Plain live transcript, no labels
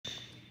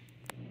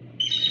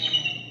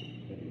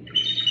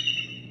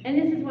And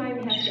this is why we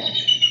have Jeff.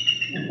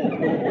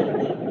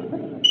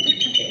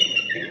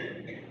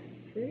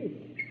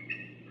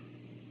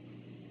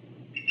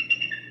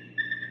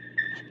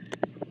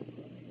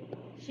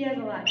 She has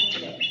a lot to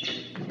say.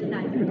 She's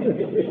not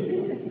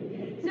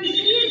So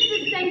she is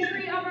the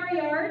sentry of our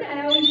yard.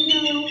 I always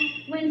know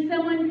when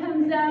someone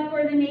comes up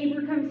or the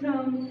neighbor comes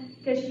home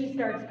because she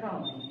starts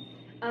calling.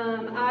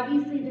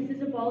 Obviously, this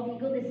is a bald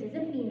eagle. This is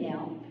a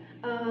female.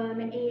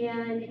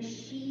 And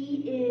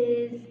she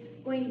is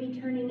going to be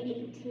turning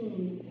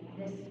 18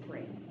 this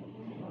spring.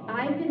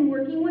 I've been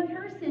working with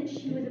her since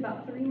she was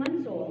about 3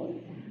 months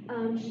old.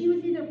 She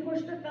was either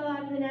pushed or fell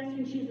out of the nest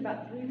when she was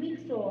about 3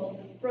 weeks old,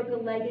 broke a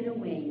leg and a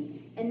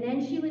wing, and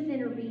then she was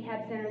in a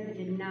rehab center that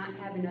did not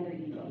have another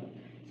eagle.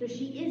 So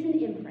she is an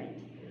imprint.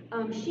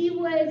 She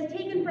was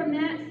taken from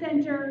that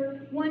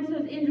center once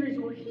those injuries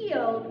were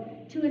healed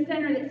to a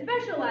center that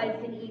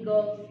specialized in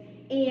eagles,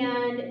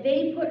 and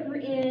they put her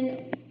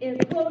in an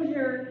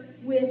enclosure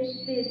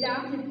with the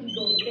adopted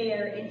eagles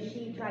there, and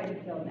she tried to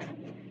kill them.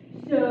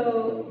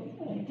 So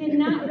did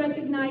not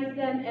recognize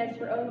them as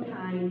her own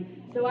kind.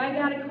 So I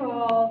got a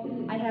call,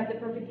 I have the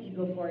perfect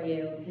eagle for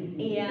you.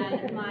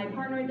 And my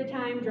partner at the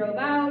time drove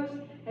out,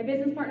 my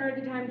business partner at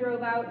the time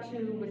drove out to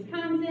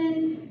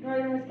Wisconsin,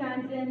 northern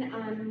Wisconsin,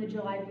 on the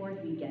July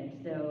 4th weekend.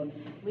 So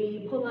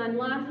we pull on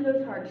lots of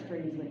those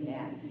heartstrings with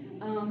that.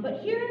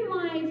 But herein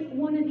lies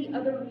one of the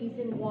other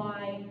reasons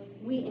why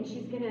and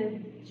she's gonna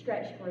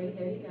stretch for you,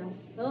 there you go.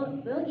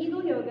 Little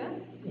eagle yoga.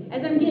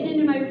 As I'm getting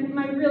into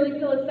my really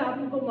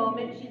philosophical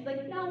moment, she's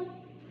like, no.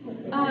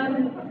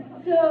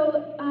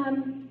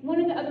 One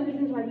of the other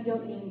reasons why we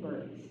don't name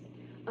birds.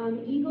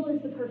 Eagle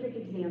is the perfect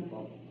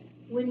example.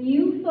 When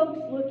you folks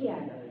look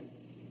at her,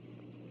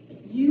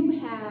 you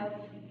have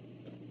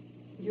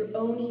your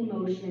own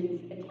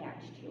emotions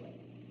attached to it.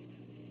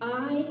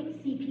 I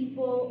see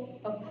people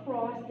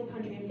across the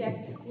country. In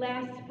fact,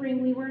 last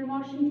spring we were in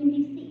Washington,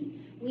 D.C.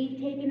 We've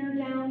taken her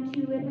down to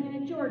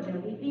Atlanta, Georgia.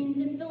 We've been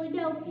to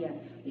Philadelphia.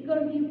 We go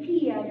to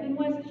UP. I've been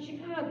west of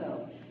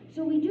Chicago.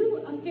 So we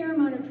do a fair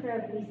amount of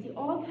travel. We see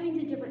all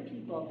kinds of different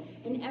people,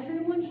 and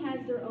everyone has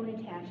their own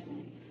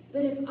attachment.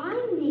 But if I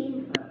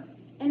name her,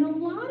 and a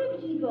lot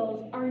of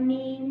eagles are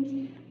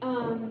named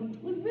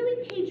with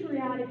really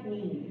patriotic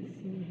names.